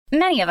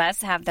Many of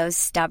us have those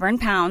stubborn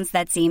pounds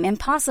that seem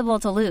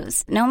impossible to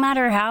lose, no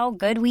matter how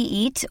good we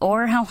eat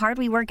or how hard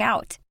we work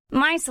out.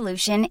 My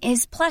solution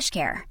is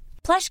PlushCare.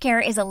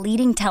 PlushCare is a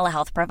leading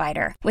telehealth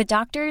provider with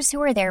doctors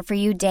who are there for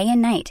you day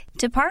and night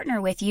to partner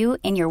with you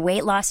in your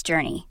weight loss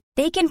journey.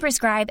 They can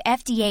prescribe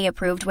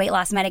FDA-approved weight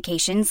loss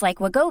medications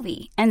like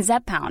Wegovy and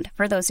Zepbound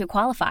for those who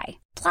qualify.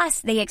 Plus,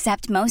 they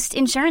accept most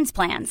insurance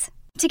plans.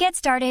 To get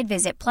started,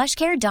 visit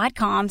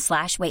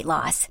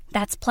plushcare.com/weightloss.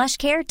 That's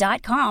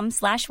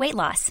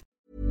plushcare.com/weightloss.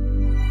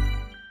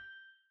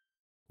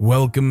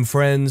 Welcome,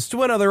 friends,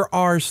 to another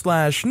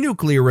rSlash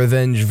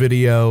NuclearRevenge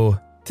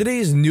video.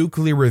 Today's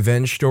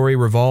NuclearRevenge story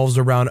revolves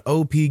around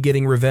OP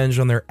getting revenge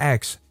on their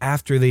ex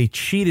after they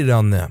cheated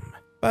on them.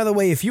 By the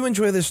way, if you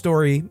enjoy this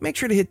story, make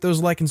sure to hit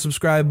those like and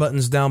subscribe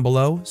buttons down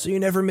below so you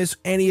never miss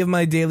any of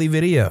my daily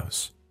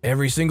videos.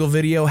 Every single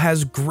video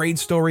has great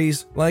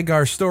stories, like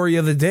our story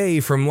of the day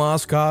from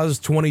Lost Cause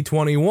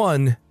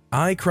 2021.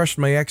 I crushed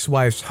my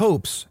ex-wife's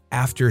hopes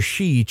after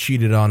she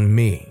cheated on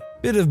me.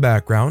 Bit of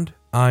background,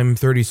 I'm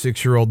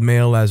 36-year-old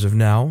male as of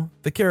now.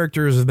 The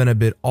characters have been a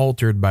bit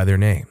altered by their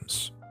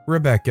names.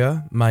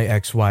 Rebecca, my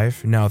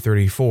ex-wife, now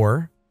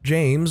 34.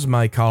 James,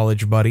 my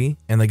college buddy,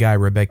 and the guy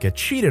Rebecca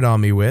cheated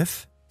on me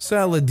with.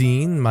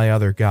 Saladin, my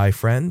other guy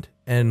friend.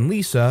 And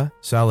Lisa,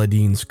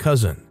 Saladin's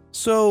cousin.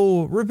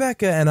 So,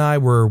 Rebecca and I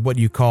were what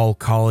you call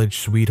college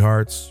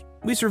sweethearts.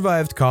 We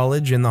survived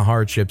college and the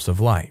hardships of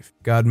life.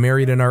 Got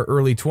married in our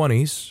early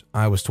 20s.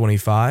 I was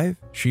 25,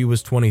 she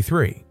was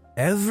 23.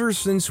 Ever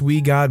since we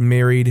got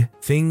married,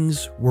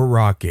 things were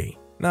rocky.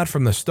 Not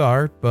from the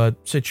start, but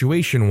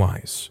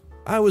situation-wise.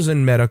 I was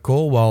in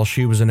medical while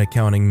she was an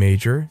accounting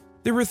major.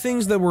 There were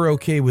things that were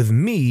okay with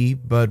me,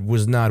 but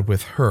was not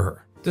with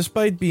her.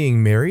 Despite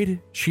being married,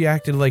 she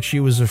acted like she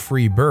was a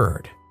free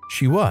bird.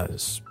 She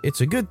was.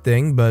 It's a good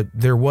thing, but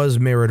there was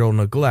marital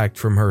neglect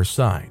from her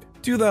side.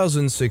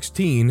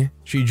 2016,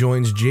 she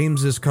joins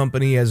James's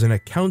company as an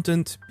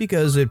accountant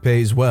because it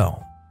pays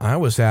well. I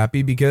was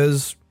happy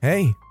because,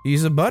 hey,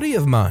 he's a buddy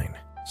of mine.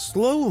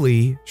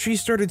 Slowly, she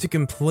started to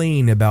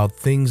complain about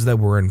things that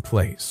were in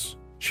place.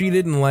 She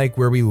didn't like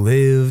where we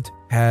lived,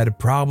 had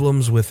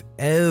problems with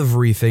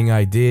everything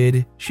I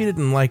did. She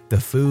didn't like the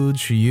food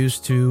she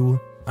used to.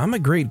 I'm a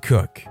great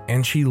cook,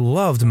 and she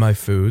loved my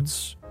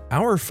foods.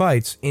 Our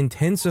fights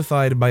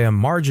intensified by a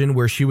margin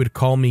where she would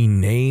call me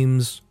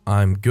names.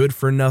 I'm good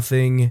for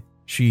nothing.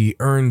 She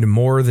earned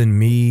more than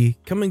me.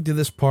 Coming to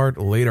this part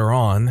later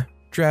on.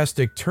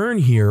 Drastic turn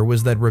here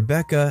was that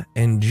Rebecca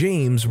and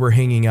James were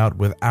hanging out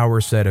with our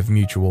set of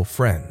mutual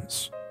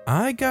friends.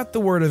 I got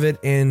the word of it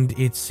and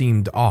it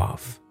seemed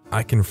off.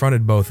 I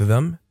confronted both of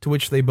them, to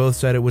which they both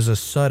said it was a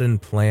sudden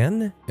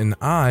plan, and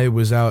I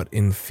was out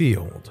in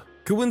field.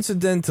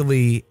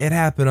 Coincidentally, it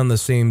happened on the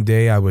same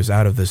day I was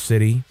out of the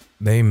city.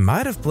 They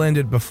might have planned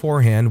it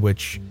beforehand,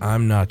 which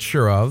I'm not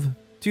sure of.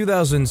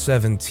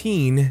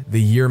 2017,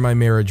 the year my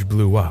marriage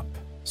blew up.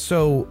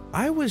 So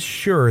I was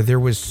sure there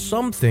was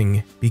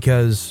something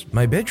because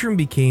my bedroom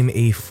became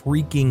a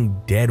freaking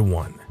dead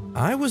one.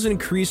 I was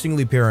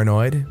increasingly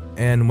paranoid,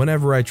 and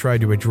whenever I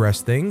tried to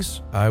address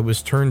things, I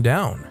was turned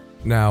down.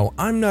 Now,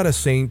 I'm not a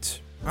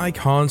saint. I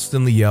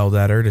constantly yelled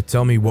at her to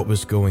tell me what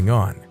was going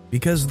on,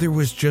 because there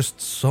was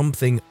just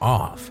something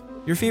off.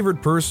 Your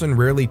favorite person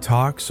rarely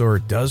talks or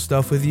does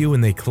stuff with you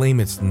and they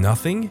claim it's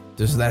nothing?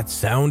 Does that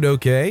sound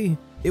okay?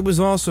 It was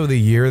also the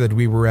year that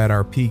we were at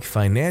our peak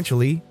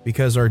financially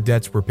because our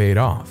debts were paid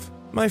off.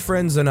 My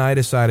friends and I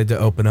decided to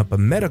open up a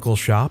medical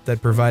shop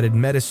that provided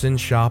medicine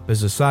shop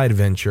as a side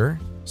venture.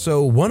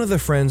 So one of the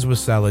friends was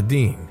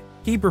Saladin.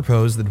 He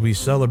proposed that we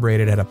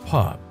celebrated at a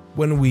pub.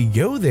 When we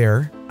go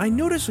there, I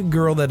notice a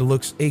girl that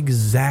looks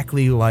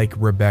exactly like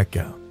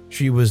Rebecca.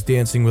 She was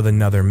dancing with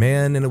another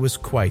man and it was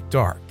quite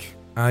dark.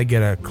 I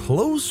get a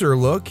closer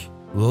look.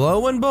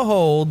 Lo and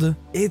behold,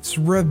 it's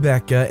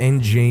Rebecca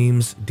and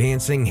James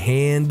dancing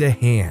hand to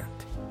hand.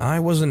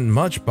 I wasn't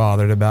much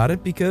bothered about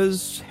it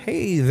because,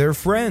 hey, they're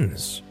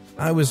friends.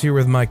 I was here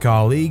with my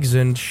colleagues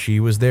and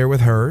she was there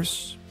with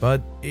hers,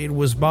 but it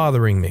was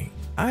bothering me.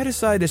 I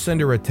decided to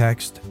send her a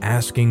text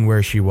asking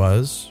where she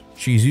was.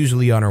 She's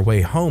usually on her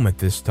way home at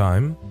this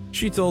time.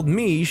 She told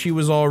me she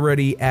was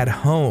already at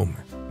home.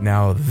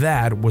 Now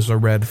that was a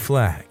red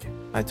flag.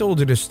 I told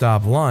her to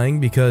stop lying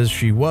because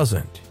she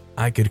wasn't.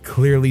 I could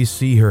clearly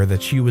see her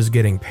that she was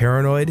getting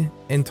paranoid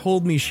and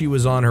told me she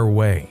was on her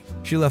way.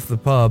 She left the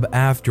pub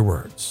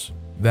afterwards.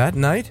 That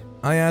night,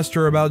 I asked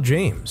her about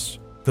James.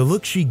 The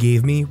look she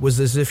gave me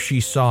was as if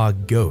she saw a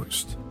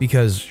ghost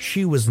because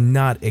she was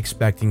not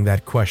expecting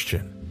that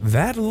question.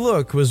 That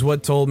look was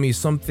what told me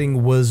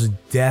something was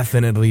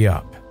definitely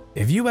up.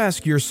 If you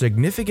ask your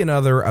significant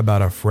other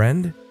about a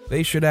friend,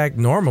 they should act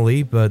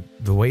normally, but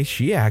the way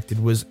she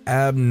acted was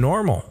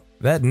abnormal.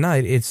 That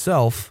night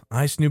itself,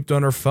 I snooped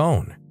on her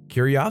phone.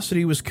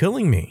 Curiosity was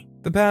killing me.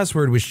 The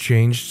password was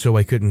changed so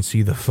I couldn't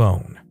see the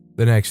phone.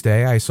 The next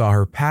day, I saw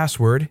her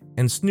password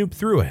and snooped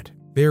through it.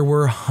 There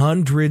were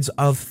hundreds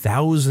of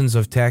thousands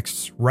of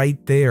texts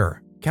right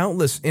there.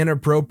 Countless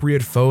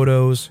inappropriate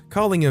photos,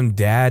 calling him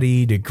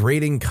daddy,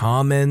 degrading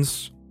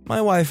comments.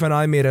 My wife and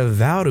I made a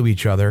vow to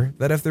each other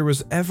that if there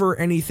was ever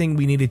anything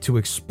we needed to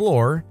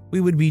explore,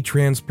 we would be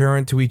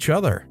transparent to each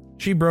other.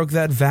 She broke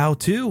that vow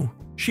too.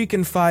 She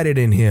confided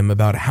in him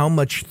about how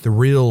much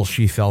thrill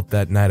she felt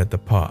that night at the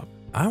pub.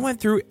 I went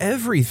through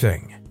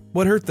everything.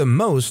 What hurt the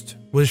most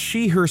was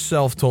she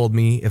herself told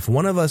me if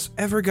one of us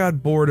ever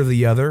got bored of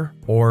the other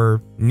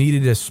or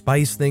needed to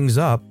spice things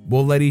up,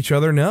 we'll let each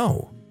other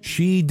know.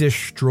 She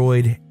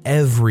destroyed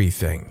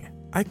everything.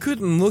 I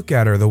couldn't look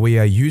at her the way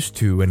I used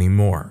to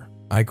anymore.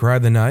 I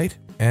cried the night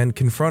and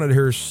confronted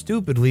her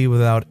stupidly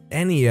without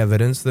any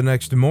evidence the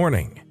next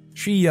morning.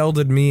 She yelled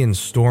at me and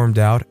stormed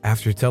out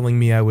after telling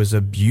me I was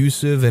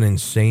abusive and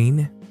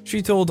insane.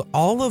 She told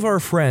all of our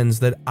friends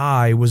that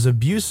I was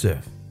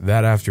abusive.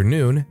 That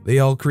afternoon, they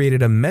all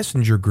created a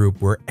messenger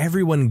group where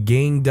everyone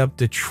ganged up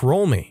to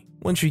troll me.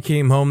 When she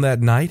came home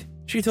that night,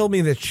 she told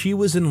me that she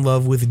was in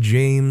love with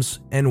James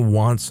and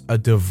wants a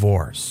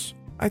divorce.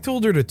 I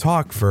told her to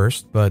talk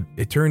first, but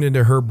it turned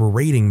into her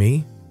berating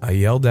me. I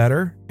yelled at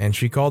her, and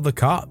she called the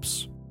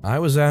cops. I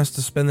was asked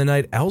to spend the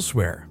night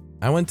elsewhere.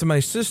 I went to my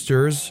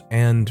sister's,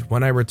 and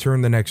when I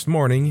returned the next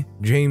morning,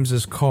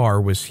 James's car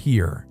was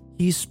here.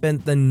 He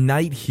spent the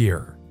night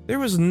here. There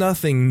was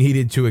nothing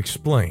needed to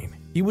explain.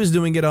 He was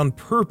doing it on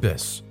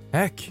purpose.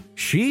 Heck,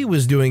 she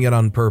was doing it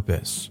on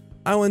purpose.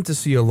 I went to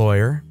see a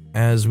lawyer.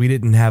 As we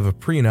didn't have a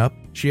prenup,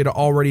 she had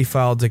already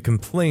filed a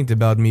complaint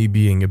about me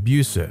being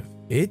abusive.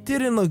 It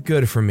didn't look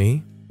good for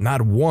me.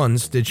 Not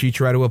once did she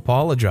try to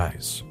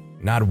apologize.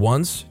 Not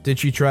once did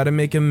she try to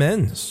make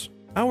amends.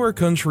 Our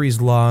country's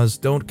laws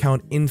don't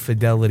count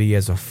infidelity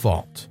as a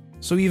fault.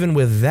 So even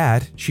with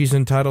that, she's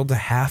entitled to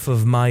half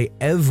of my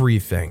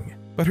everything.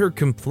 But her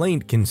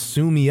complaint can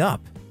sue me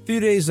up. A few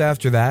days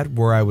after that,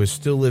 where I was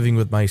still living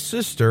with my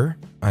sister,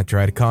 I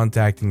tried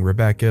contacting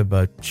Rebecca,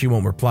 but she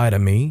won't reply to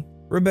me.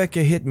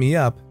 Rebecca hit me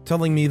up,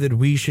 telling me that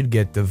we should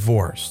get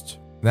divorced.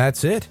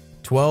 That's it.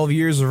 12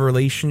 years of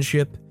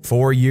relationship,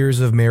 4 years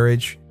of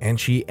marriage, and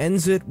she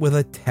ends it with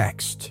a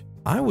text.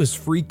 I was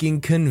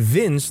freaking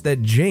convinced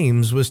that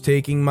James was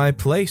taking my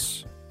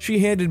place. She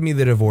handed me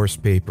the divorce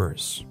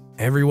papers.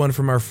 Everyone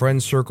from our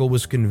friend circle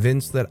was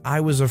convinced that I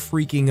was a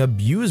freaking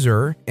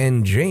abuser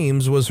and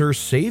James was her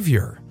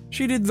savior.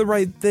 She did the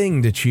right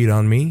thing to cheat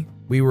on me.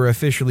 We were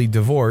officially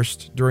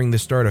divorced during the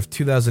start of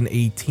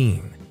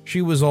 2018.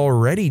 She was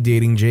already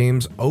dating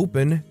James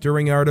open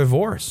during our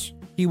divorce.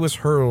 He was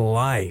her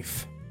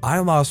life. I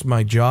lost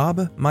my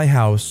job, my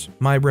house,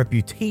 my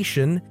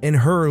reputation, and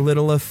her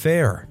little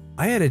affair.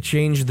 I had to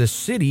change the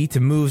city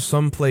to move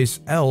someplace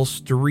else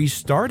to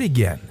restart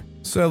again.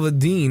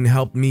 Saladin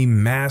helped me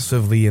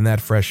massively in that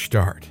fresh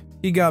start.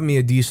 He got me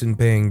a decent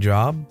paying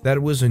job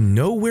that was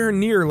nowhere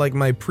near like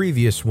my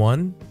previous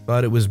one,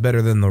 but it was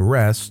better than the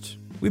rest.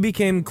 We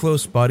became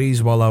close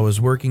buddies while I was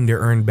working to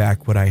earn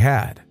back what I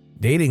had.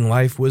 Dating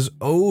life was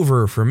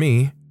over for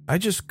me. I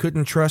just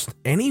couldn't trust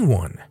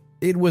anyone.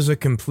 It was a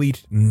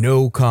complete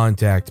no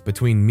contact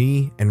between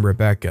me and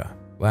Rebecca.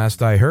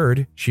 Last I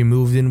heard, she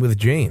moved in with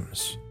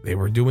James. They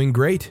were doing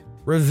great.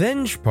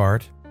 Revenge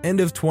part, end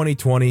of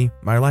 2020,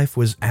 my life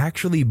was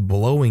actually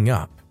blowing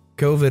up.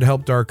 COVID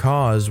helped our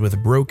cause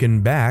with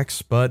broken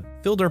backs, but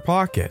filled our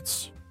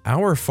pockets.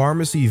 Our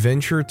pharmacy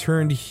venture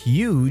turned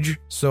huge,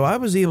 so I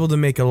was able to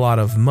make a lot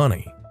of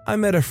money. I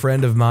met a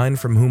friend of mine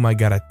from whom I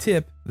got a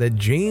tip that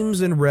James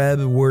and Reb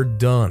were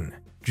done.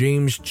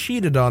 James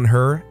cheated on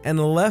her and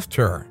left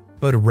her,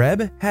 but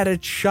Reb had a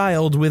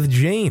child with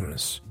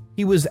James.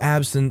 He was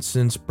absent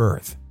since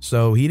birth,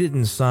 so he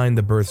didn't sign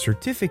the birth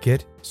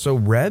certificate, so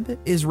Reb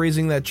is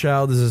raising that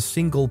child as a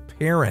single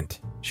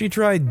parent. She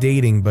tried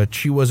dating, but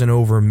she wasn't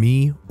over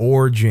me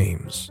or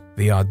James.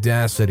 The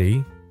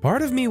audacity.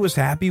 Part of me was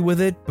happy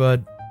with it,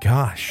 but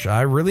gosh,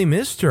 I really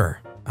missed her.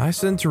 I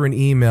sent her an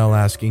email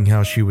asking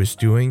how she was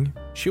doing.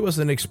 She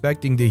wasn't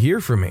expecting to hear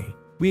from me.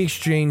 We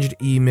exchanged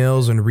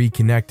emails and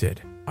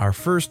reconnected. Our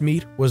first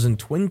meet was in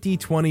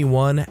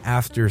 2021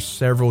 after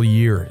several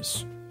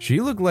years. She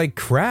looked like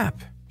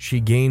crap. She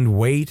gained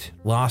weight,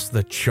 lost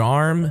the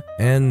charm,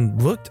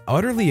 and looked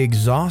utterly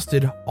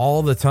exhausted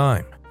all the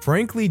time.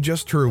 Frankly,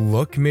 just her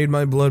look made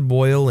my blood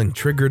boil and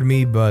triggered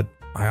me, but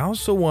I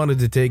also wanted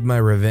to take my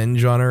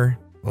revenge on her.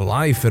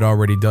 Life had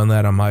already done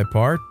that on my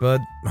part,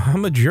 but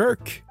I'm a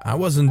jerk. I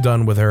wasn't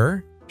done with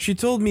her. She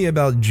told me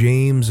about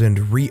James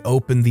and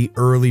reopened the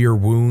earlier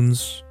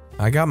wounds.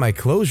 I got my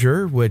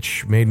closure,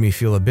 which made me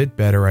feel a bit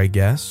better, I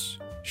guess.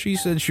 She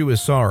said she was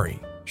sorry.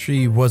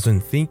 She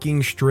wasn't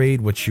thinking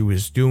straight what she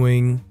was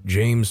doing.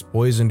 James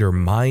poisoned her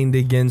mind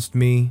against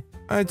me.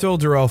 I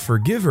told her I'll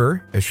forgive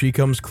her if she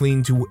comes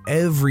clean to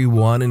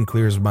everyone and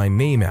clears my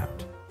name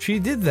out. She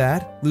did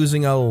that,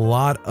 losing a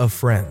lot of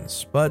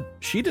friends, but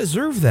she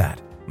deserved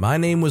that. My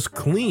name was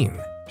clean.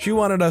 She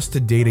wanted us to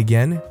date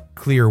again,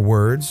 clear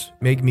words,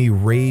 make me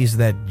raise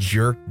that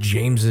jerk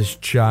James's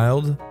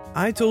child.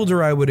 I told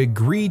her I would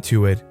agree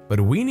to it, but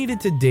we needed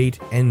to date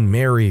and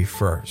marry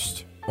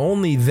first.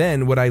 Only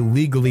then would I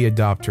legally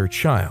adopt her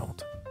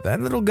child. That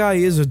little guy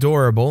is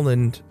adorable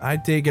and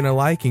I'd taken a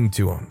liking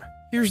to him.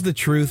 Here's the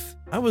truth,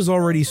 I was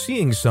already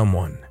seeing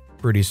someone.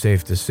 Pretty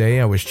safe to say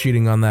I was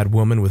cheating on that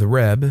woman with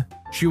Reb.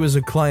 She was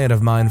a client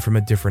of mine from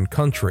a different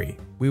country.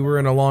 We were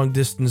in a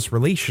long-distance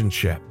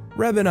relationship.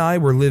 Reb and I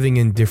were living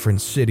in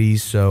different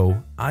cities,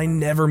 so I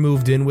never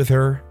moved in with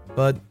her,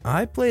 but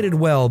I played it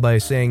well by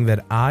saying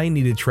that I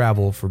needed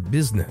travel for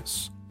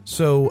business.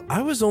 So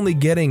I was only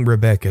getting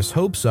Rebecca's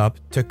hopes up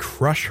to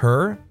crush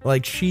her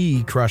like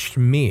she crushed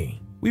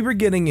me. We were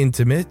getting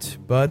intimate,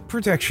 but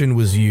protection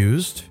was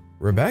used.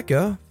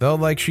 Rebecca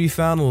felt like she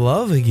found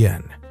love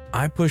again.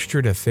 I pushed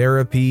her to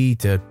therapy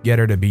to get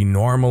her to be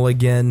normal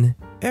again.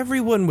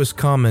 Everyone was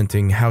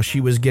commenting how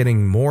she was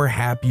getting more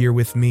happier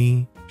with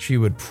me. She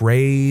would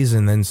praise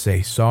and then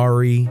say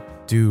sorry,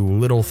 do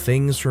little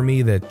things for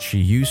me that she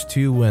used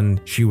to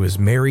when she was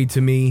married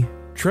to me.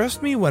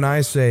 Trust me when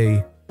I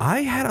say,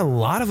 I had a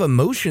lot of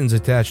emotions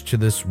attached to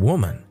this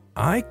woman.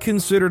 I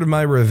considered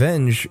my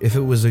revenge if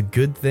it was a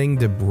good thing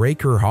to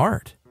break her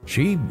heart.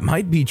 She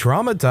might be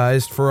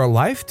traumatized for a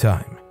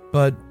lifetime,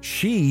 but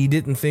she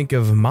didn't think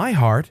of my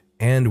heart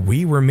and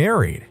we were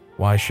married.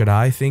 Why should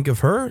I think of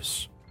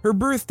hers? Her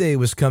birthday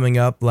was coming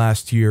up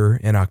last year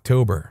in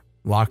October.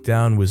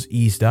 Lockdown was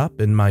eased up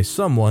and my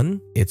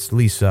someone, it's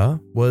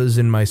Lisa, was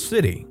in my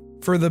city.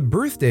 For the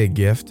birthday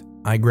gift,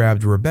 I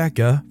grabbed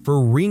Rebecca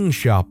for ring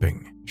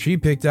shopping. She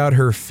picked out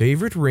her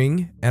favorite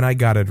ring and I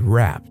got it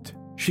wrapped.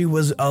 She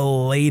was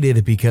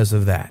elated because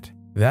of that.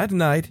 That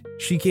night,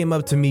 she came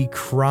up to me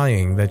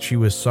crying that she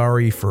was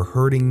sorry for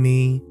hurting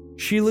me.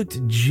 She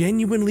looked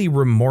genuinely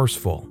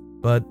remorseful,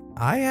 but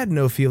I had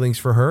no feelings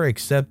for her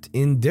except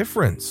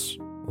indifference.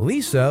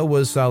 Lisa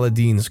was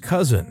Saladin's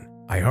cousin.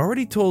 I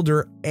already told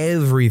her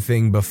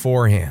everything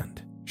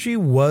beforehand. She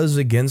was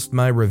against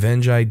my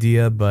revenge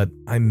idea, but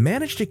I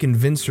managed to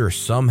convince her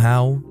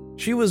somehow.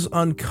 She was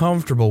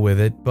uncomfortable with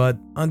it, but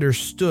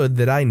understood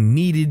that I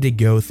needed to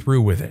go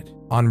through with it.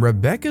 On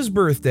Rebecca's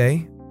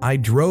birthday, I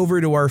drove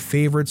her to our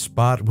favorite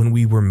spot when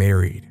we were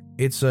married.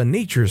 It's a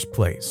nature's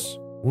place.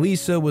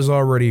 Lisa was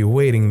already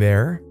waiting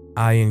there.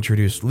 I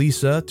introduced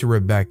Lisa to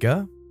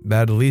Rebecca.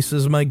 That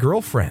Lisa's my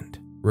girlfriend.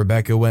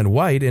 Rebecca went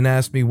white and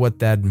asked me what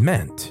that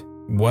meant.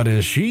 What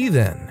is she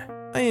then?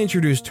 I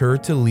introduced her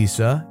to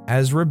Lisa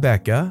as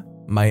Rebecca,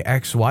 my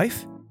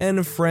ex-wife,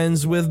 and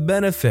friends with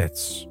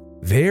benefits.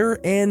 There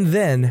and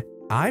then,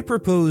 I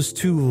proposed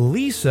to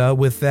Lisa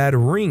with that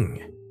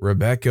ring.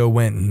 Rebecca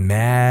went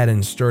mad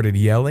and started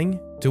yelling,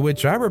 to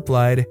which I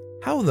replied,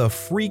 how the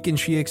freak can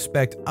she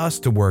expect us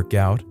to work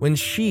out when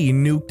she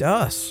nuked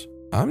us?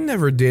 I'm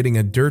never dating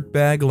a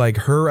dirtbag like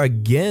her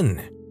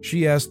again.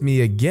 She asked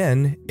me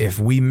again if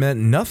we meant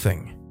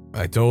nothing.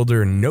 I told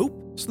her nope.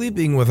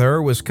 Sleeping with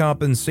her was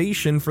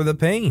compensation for the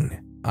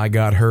pain. I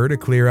got her to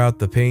clear out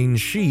the pain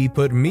she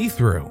put me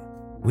through.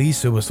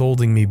 Lisa was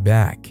holding me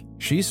back.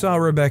 She saw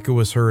Rebecca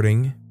was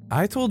hurting.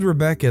 I told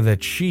Rebecca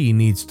that she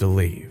needs to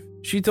leave.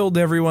 She told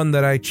everyone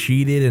that I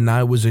cheated and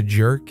I was a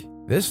jerk.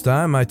 This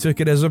time I took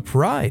it as a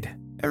pride.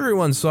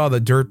 Everyone saw the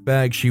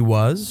dirtbag she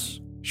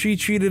was. She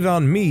cheated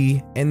on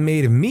me and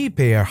made me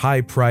pay a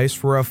high price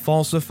for a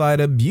falsified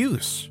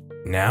abuse.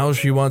 Now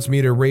she wants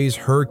me to raise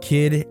her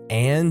kid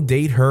and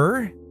date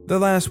her? The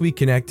last we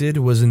connected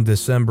was in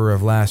December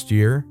of last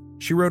year.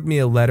 She wrote me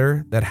a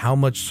letter that how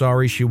much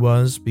sorry she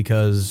was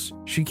because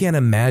she can't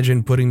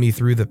imagine putting me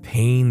through the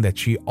pain that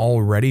she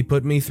already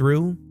put me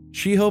through.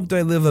 She hoped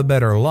I live a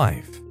better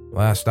life.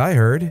 Last I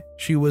heard,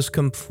 she was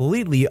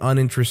completely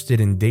uninterested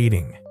in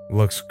dating.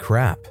 Looks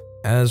crap.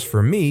 As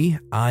for me,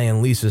 I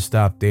and Lisa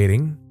stopped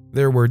dating.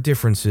 There were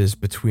differences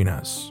between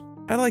us.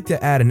 I'd like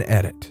to add an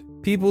edit.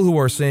 People who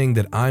are saying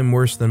that I'm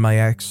worse than my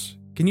ex,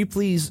 can you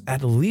please,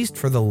 at least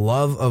for the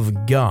love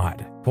of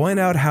God, point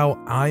out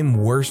how I'm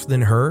worse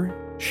than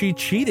her? She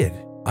cheated.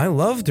 I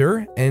loved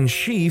her, and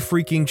she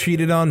freaking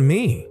cheated on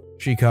me.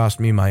 She cost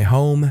me my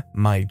home,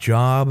 my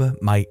job,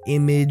 my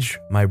image,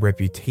 my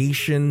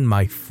reputation,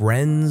 my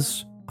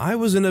friends. I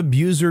was an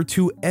abuser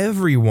to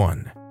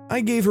everyone.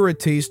 I gave her a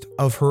taste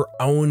of her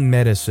own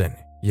medicine.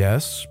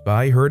 Yes,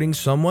 by hurting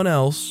someone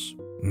else.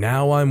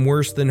 Now I'm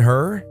worse than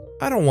her?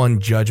 I don't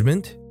want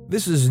judgment.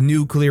 This is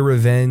Nuclear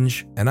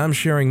Revenge, and I'm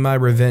sharing my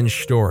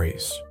revenge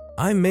stories.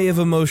 I may have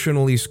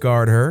emotionally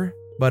scarred her,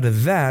 but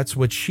that's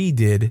what she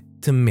did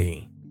to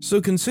me.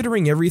 So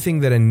considering everything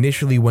that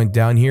initially went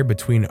down here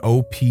between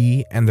OP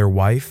and their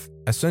wife,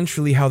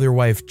 essentially how their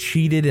wife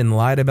cheated and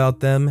lied about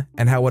them,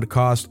 and how it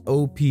cost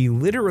OP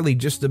literally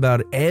just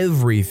about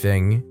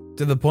everything,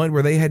 to the point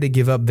where they had to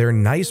give up their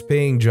nice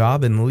paying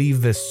job and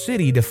leave the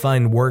city to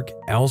find work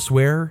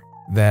elsewhere,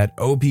 that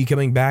OP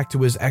coming back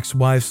to his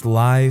ex-wife's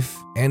life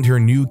and her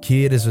new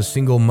kid as a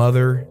single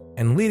mother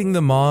and leading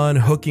them on,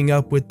 hooking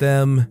up with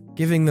them,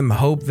 giving them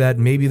hope that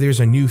maybe there's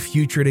a new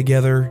future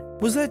together.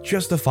 Was that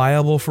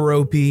justifiable for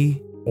OP?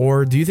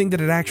 Or do you think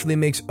that it actually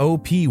makes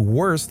OP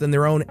worse than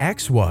their own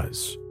ex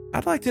was?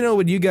 I'd like to know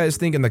what you guys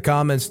think in the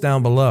comments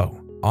down below.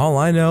 All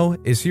I know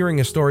is hearing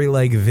a story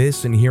like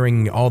this and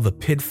hearing all the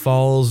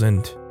pitfalls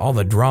and all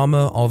the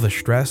drama, all the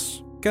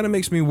stress, kind of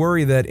makes me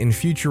worry that in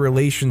future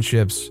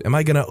relationships, am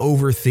I going to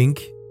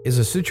overthink Is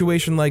a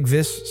situation like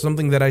this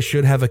something that I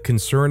should have a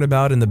concern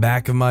about in the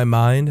back of my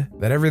mind?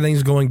 That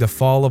everything's going to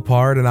fall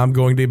apart and I'm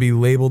going to be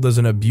labeled as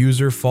an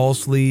abuser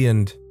falsely?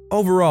 And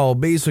overall,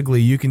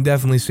 basically, you can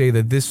definitely say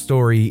that this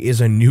story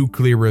is a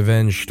nuclear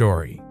revenge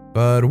story.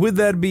 But with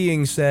that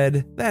being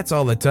said, that's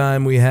all the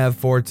time we have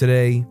for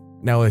today.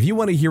 Now, if you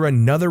want to hear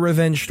another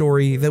revenge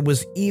story that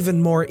was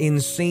even more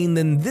insane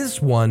than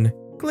this one,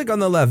 click on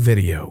the left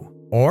video.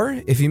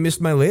 Or, if you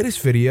missed my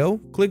latest video,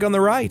 click on the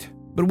right.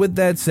 But with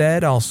that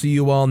said, I'll see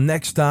you all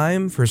next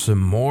time for some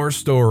more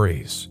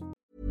stories.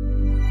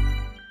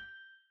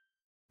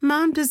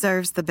 Mom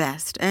deserves the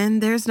best,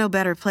 and there's no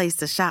better place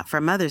to shop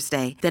for Mother's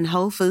Day than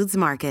Whole Foods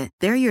Market.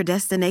 They're your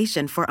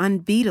destination for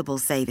unbeatable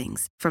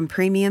savings, from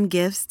premium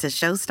gifts to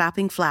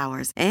show-stopping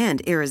flowers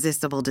and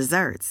irresistible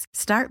desserts.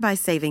 Start by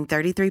saving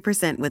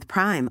 33% with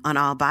Prime on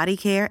all body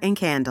care and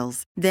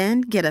candles.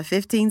 Then get a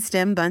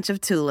 15-stem bunch of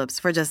tulips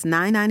for just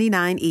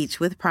 $9.99 each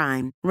with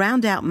Prime.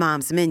 Round out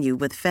Mom's menu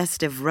with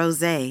festive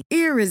rosé,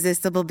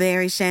 irresistible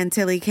berry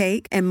chantilly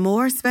cake, and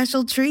more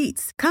special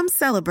treats. Come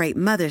celebrate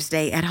Mother's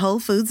Day at Whole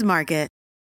Foods Market.